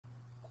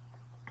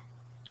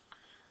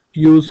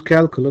Use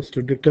calculus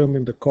to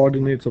determine the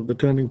coordinates of the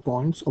turning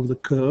points of the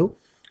curve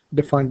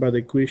defined by the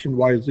equation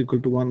y is equal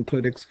to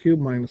 1/3 x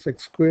cubed minus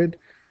x squared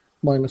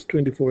minus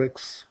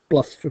 24x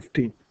plus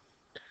 15.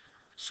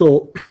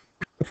 So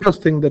the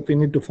first thing that we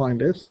need to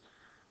find is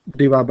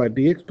dy by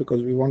dx,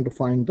 because we want to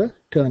find the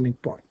turning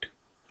point.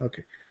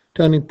 Okay,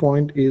 turning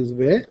point is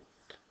where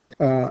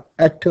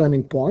at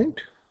turning point,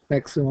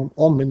 maximum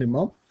or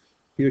minimum,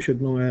 you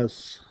should know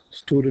as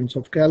students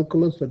of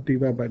calculus that dy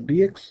by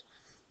dx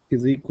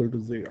is equal to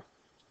 0.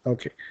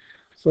 Okay,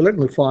 so let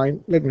me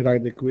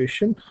write the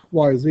equation.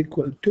 Y is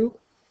equal to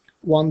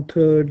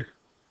 1/3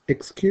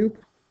 x cubed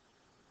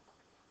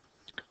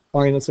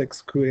minus x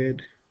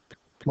squared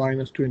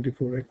minus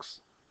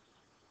 24x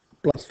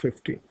plus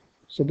 15.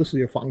 So this is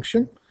your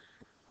function,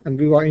 and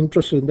we are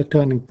interested in the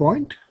turning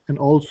point and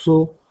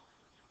also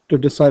to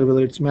decide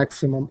whether it's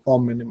maximum or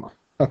minimum.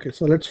 Okay,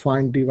 so let's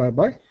find dy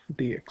by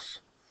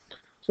dx.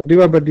 So dy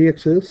by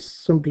dx is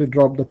simply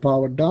drop the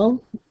power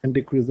down and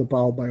decrease the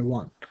power by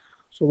 1.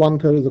 So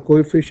 1/3 is the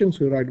coefficient,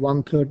 so you write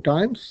 1/3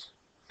 times,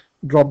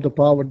 drop the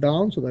power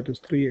down, so that is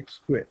 3x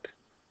squared,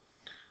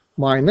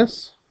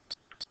 minus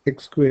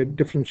x squared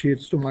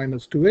differentiates to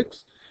minus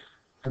 2x,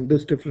 and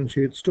this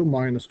differentiates to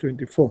minus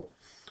 24,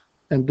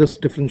 and this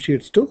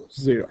differentiates to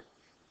 0.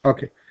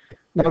 Okay,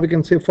 now we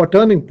can say for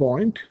turning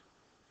point,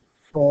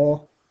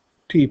 for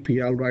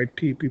TP, I'll write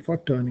TP for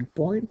turning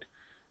point,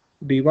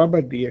 dy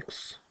by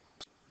dx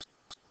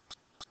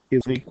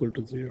is equal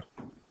to 0.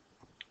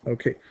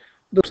 Okay,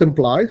 this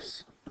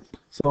implies,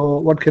 so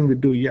what can we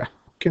do here?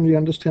 Can we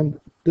understand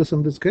this,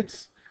 and this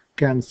gets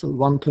cancelled?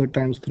 1/3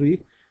 times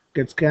 3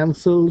 gets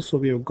cancelled, so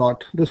we have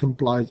got, this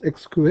implies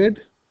x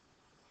squared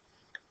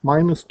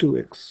minus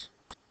 2x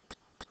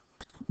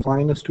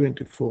minus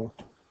 24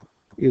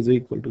 is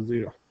equal to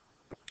 0.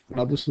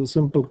 Now this is a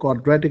simple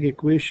quadratic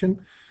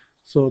equation,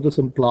 so this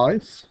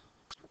implies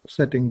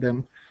setting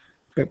them,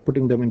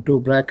 putting them in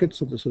two brackets,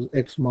 so this is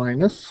x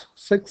minus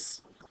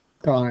 6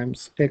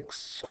 times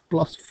x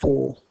plus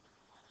 4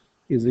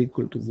 is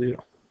equal to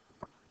 0.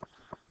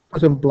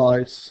 This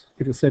implies,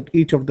 if you set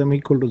each of them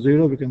equal to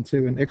 0, we can say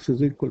when x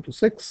is equal to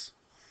 6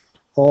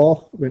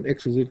 or when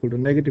x is equal to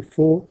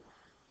 -4,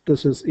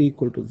 this is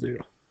equal to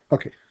 0.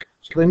 Okay,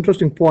 so the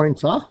interesting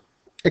points are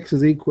x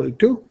is equal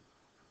to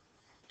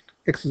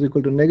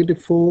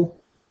 -4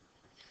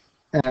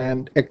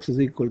 and x is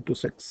equal to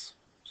 6.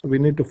 So we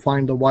need to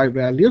find the y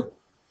value.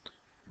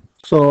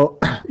 So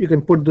you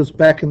can put this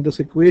back in this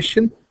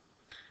equation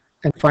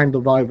and find the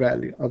y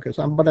value. Okay,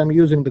 so but I'm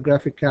using the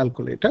graphic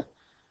calculator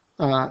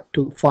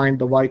to find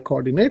the y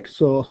coordinate.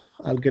 So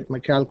I'll get my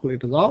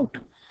calculators out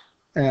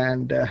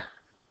and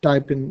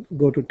type in,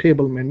 go to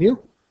table menu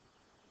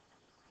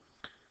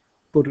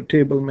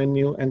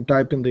and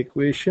type in the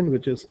equation,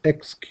 which is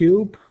x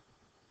cubed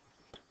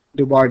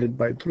divided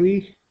by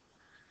 3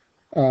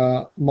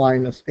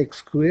 minus x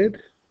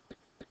squared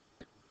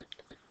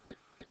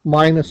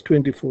minus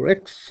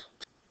 24x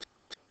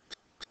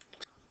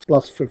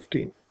plus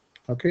 15.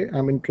 Okay,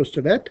 I'm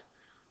interested at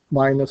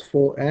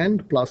 -4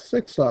 and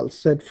 +6. I'll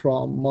set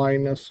from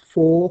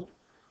 -4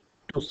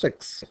 to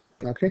 6.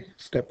 Okay,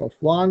 step of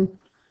 1.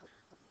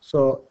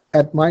 So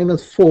at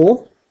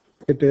 -4,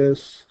 it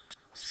is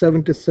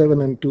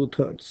 77 and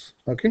 2/3.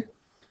 Okay,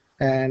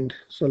 and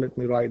so let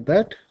me write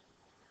that.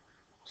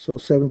 So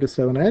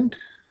 77 and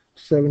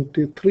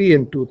 73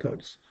 and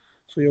 2/3.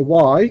 So your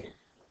y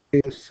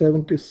is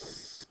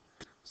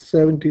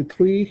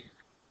 73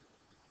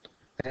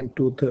 and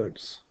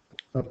 2/3.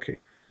 Okay,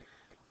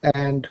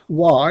 and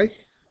y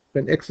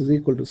when x is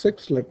equal to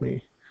 6, let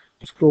me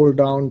scroll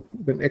down.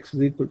 When x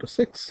is equal to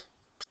 6,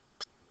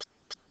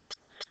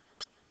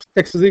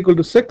 when x is equal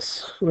to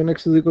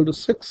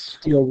 6,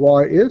 your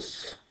y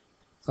is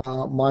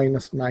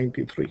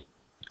 -93.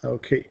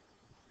 Okay,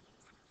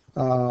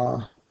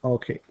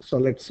 okay, so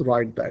let's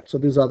write that. So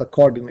these are the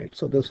coordinates.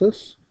 So this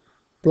is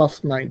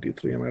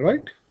 +93, am I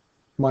right?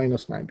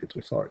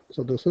 -93, sorry.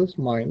 So this is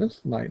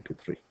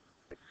 -93.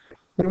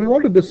 Now we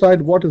want to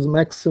decide what is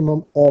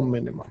maximum or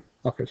minimum.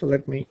 Okay, so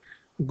let me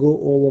go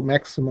over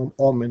maximum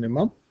or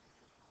minimum.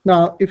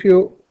 Now if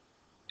you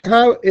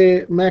have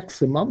a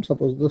maximum,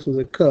 suppose this is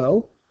a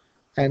curve,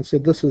 and say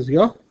this is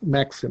your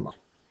maximum.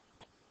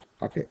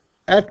 Okay,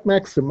 at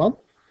maximum,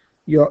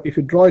 if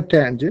you draw a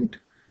tangent,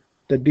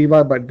 the dy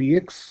by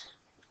dx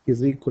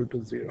is equal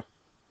to 0.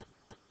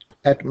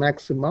 At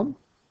maximum,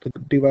 the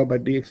dy by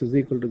dx is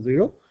equal to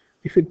 0.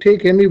 If you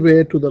take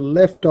anywhere to the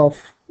left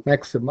of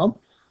maximum,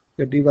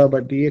 the dy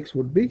by dx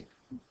would be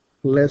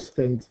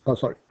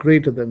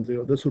greater than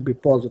 0. This would be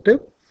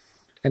positive.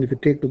 And if you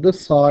take to this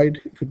side,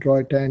 if you draw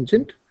a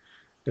tangent,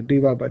 the dy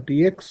by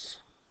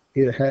dx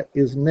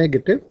is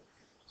negative,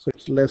 so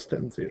it's less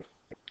than 0.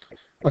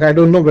 Okay, I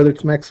don't know whether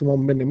it's maximum or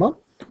minimum.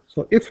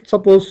 So if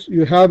suppose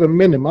you have a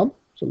minimum,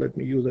 so let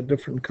me use a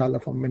different color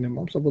for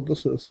minimum.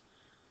 Suppose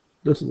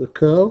this is a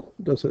curve,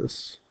 this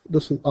is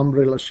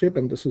umbrella shape,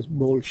 and this is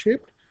bowl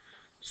shaped.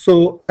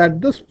 So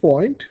at this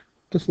point,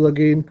 this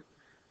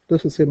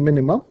is a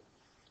minimum.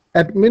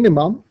 At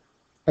minimum,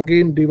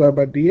 again dy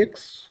by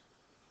dx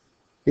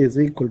is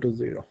equal to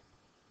 0.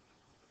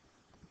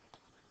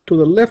 to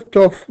the left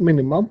of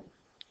minimum,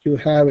 you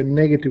have a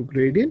negative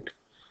gradient.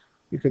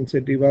 You can say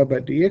dy by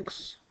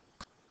dx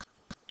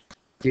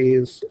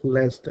is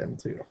less than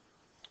 0.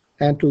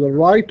 And to the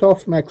right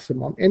of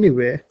maximum,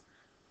 anywhere,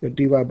 your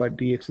dy by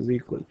dx is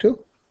equal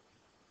to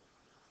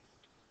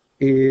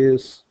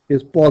is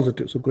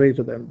positive, so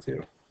greater than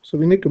 0. So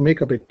we need to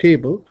make up a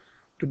table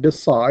to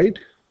decide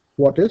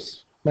what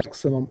is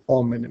maximum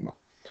or minimum.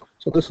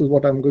 So this is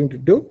what I'm going to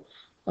do.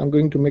 I'm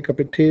going to make up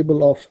a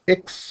table of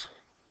x,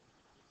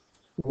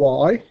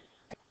 y,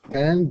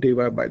 and dy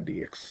by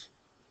dx.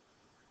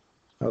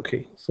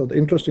 Okay, so the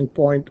interesting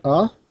point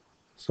are,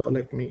 so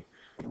let me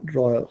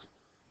draw a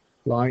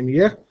line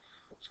here.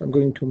 So I'm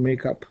going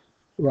to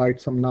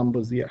write some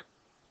numbers here.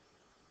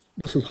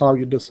 This is how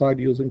you decide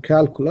using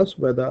calculus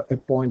whether a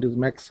point is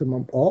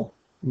maximum or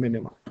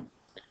minimum.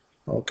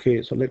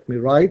 Okay, so let me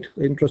write.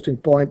 The interesting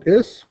point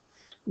is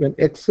when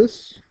x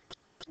is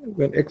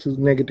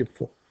negative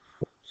 4.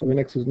 So when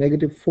x is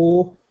negative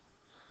 4,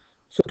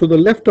 so to the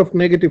left of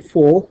negative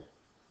 4,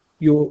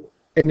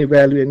 any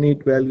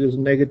neat value is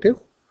negative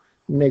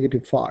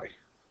 5.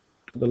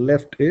 To the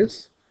left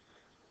is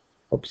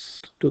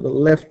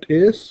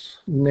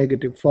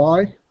negative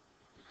 5,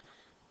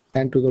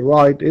 and to the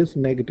right is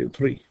negative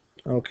 3.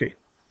 Okay,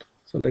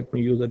 so let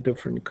me use a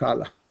different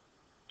color.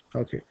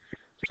 Okay,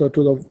 so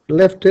to the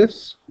left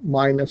is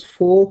minus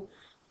 4,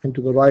 and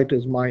to the right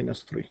is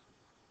minus 3.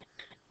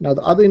 Now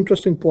the other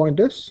interesting point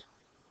is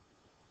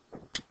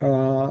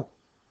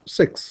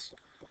 6.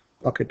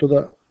 Okay,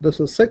 this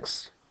is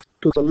 6.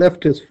 To the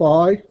left is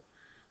 5,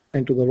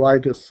 and to the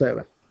right is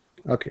 7.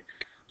 Okay,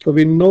 so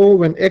we know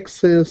when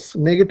x is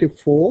negative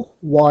 4,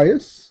 y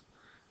is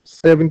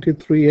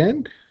 73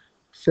 and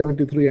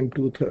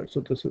 2/3.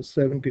 So this is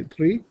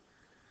 73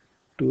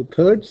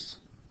 2/3.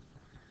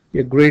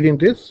 Your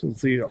gradient is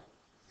 0.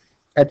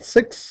 At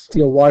 6,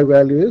 your y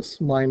value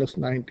is minus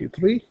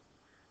 93,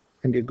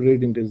 and your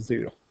gradient is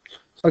 0.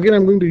 So again,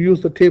 I'm going to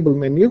use the table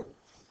menu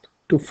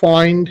to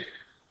find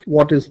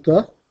what is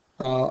the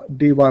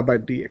dy by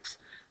dx.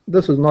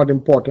 This is not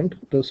important.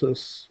 This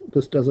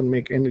doesn't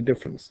make any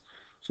difference.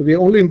 So we are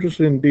only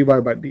interested in dy by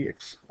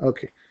dx.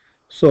 Okay.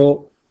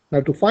 So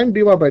now to find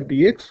dy by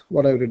dx,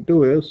 what I have to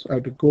do is I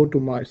have to go to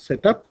my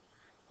setup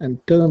and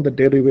turn the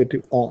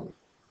derivative on.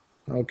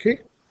 Okay.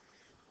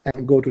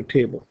 And go to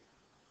table.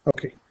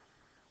 Okay.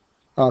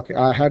 Okay,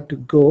 I had to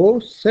go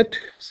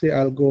say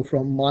I'll go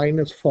from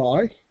minus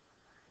 5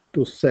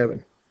 to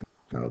 7.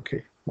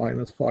 Okay,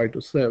 minus 5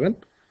 to 7.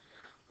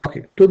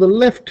 Okay, to the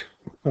left,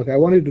 okay, I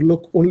wanted to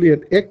look only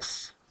at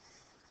x,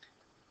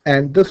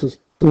 and this is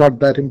not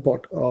that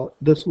important.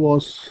 This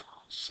was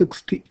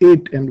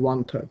 68 and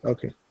 1/3.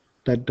 Okay,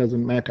 that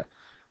doesn't matter.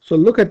 So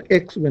look at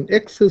x when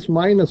x is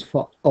minus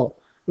 4. Oh,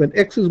 when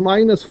x is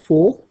minus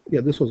 4,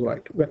 yeah, this was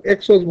right. When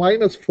x was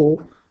minus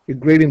 4, the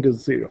gradient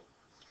is 0.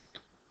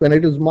 When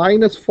it is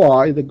minus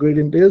 5, the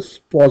gradient is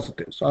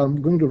positive. So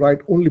I'm going to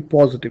write only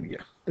positive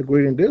here. The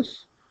gradient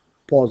is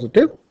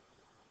positive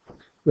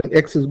when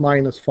x is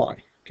minus 5.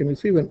 Can you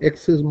see when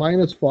x is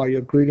minus 5,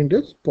 your gradient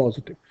is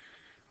positive.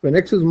 When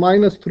x is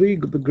minus 3,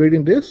 the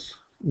gradient is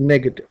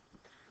negative.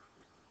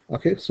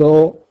 Okay,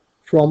 so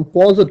from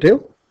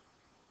positive,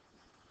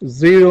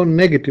 0,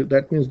 negative,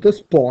 that means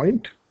this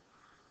point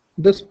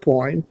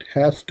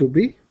has to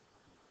be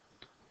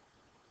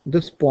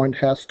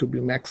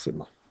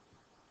maximum.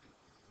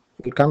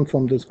 We'll come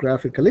from this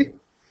graphically.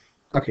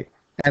 Okay,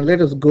 and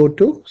let us go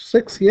to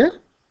 6 here.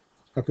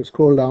 Okay,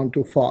 scroll down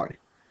to 5.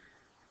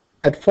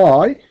 At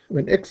 5,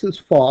 when x is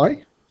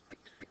 5,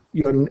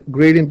 your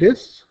gradient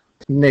is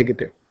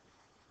negative.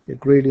 Your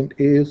gradient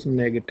is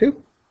negative.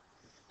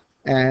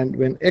 And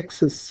when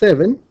x is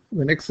 7,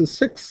 when x is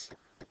 6,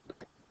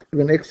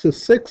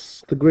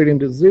 the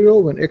gradient is 0.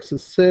 When x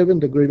is 7,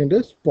 the gradient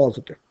is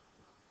positive.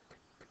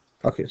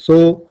 Okay,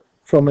 so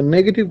from a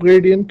negative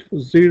gradient,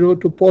 0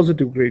 to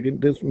positive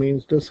gradient, this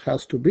means this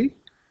has to be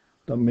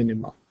the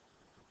minimum.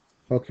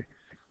 Okay,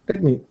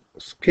 let me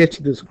sketch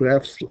this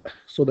graph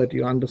so that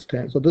you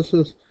understand. So this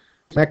is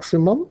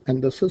maximum and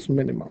this is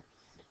minimum.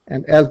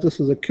 And as this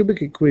is a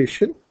cubic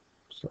equation,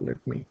 so let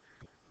me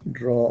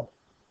draw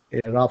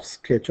a rough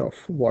sketch of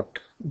what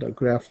the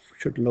graph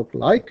should look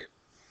like.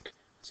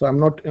 So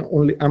I'm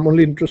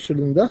only interested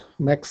in the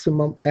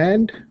maximum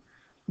and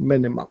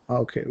minimum.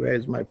 Okay, where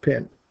is my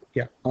pen?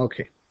 Yeah,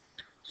 okay.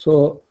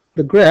 So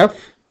the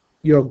graph,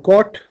 you've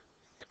got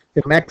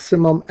a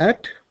maximum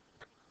at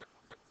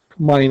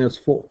minus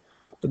 4.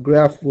 The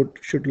graph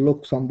should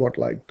look somewhat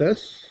like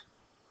this.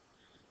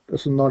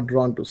 This is not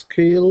drawn to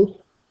scale.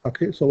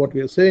 Okay, so what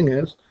we are saying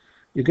is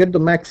you get the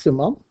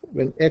maximum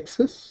when x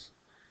is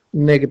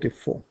negative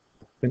 4.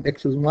 When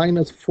x is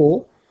minus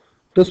 4,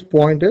 this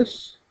point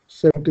is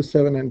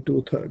 77 and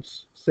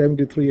 2/3,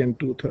 73 and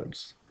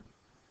 2/3.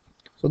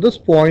 So this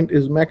point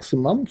is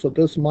maximum. So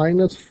this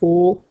minus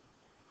 4,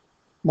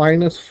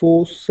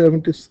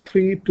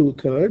 73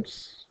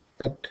 2/3.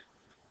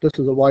 This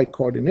is a y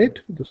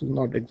coordinate. This is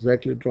not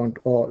exactly drawn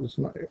to, or it's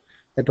not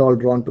at all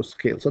drawn to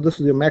scale. So this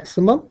is your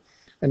maximum.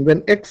 And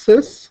when x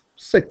is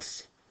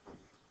 6,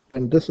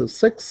 and this is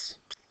 6,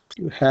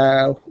 you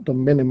have the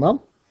minimum.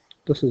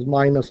 This is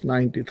minus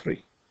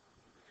 93.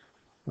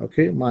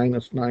 Okay,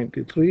 minus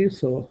 93.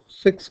 So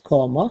 6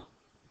 comma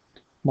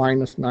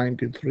minus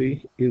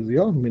 93 is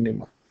your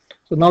minimum.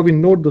 So now we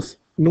know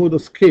the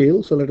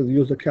scale. So let us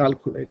use the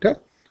calculator.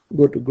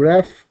 Go to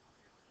graph,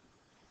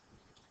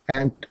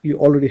 and you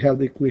already have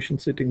the equation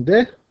sitting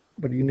there,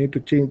 but you need to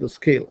change the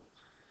scale.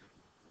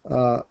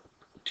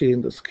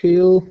 Change the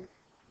scale,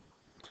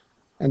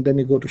 and then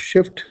you go to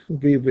Shift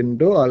V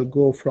window. I'll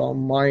go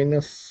from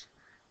minus,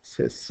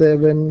 say,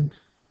 7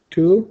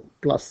 to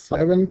plus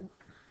 7.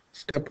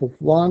 Step of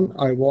 1,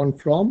 I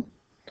want from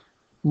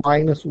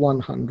minus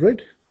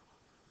 100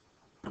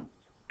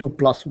 to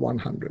plus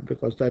 100,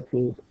 because that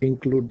will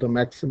include the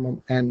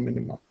maximum and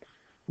minimum.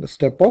 The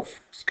step of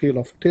scale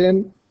of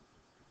 10,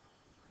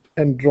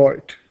 and draw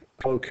it.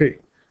 Okay,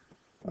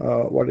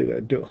 what did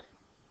I do?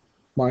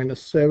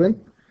 Minus 7.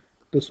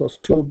 This was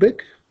too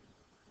big.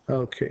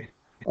 Okay.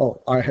 Oh,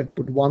 I had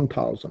put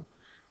 1000.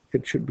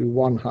 It should be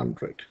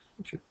 100.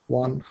 It should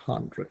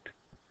 100.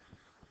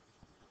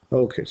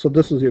 Okay, so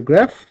this is your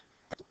graph.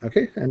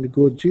 Okay, and you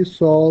go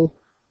GSOL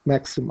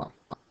maximum.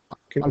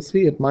 Can you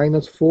see at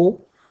minus 4,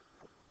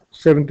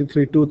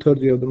 73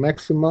 2/3 of the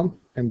maximum,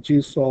 and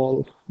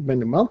GSOL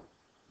minimum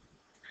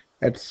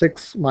at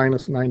 6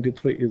 minus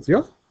 93 is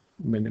your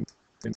minimum.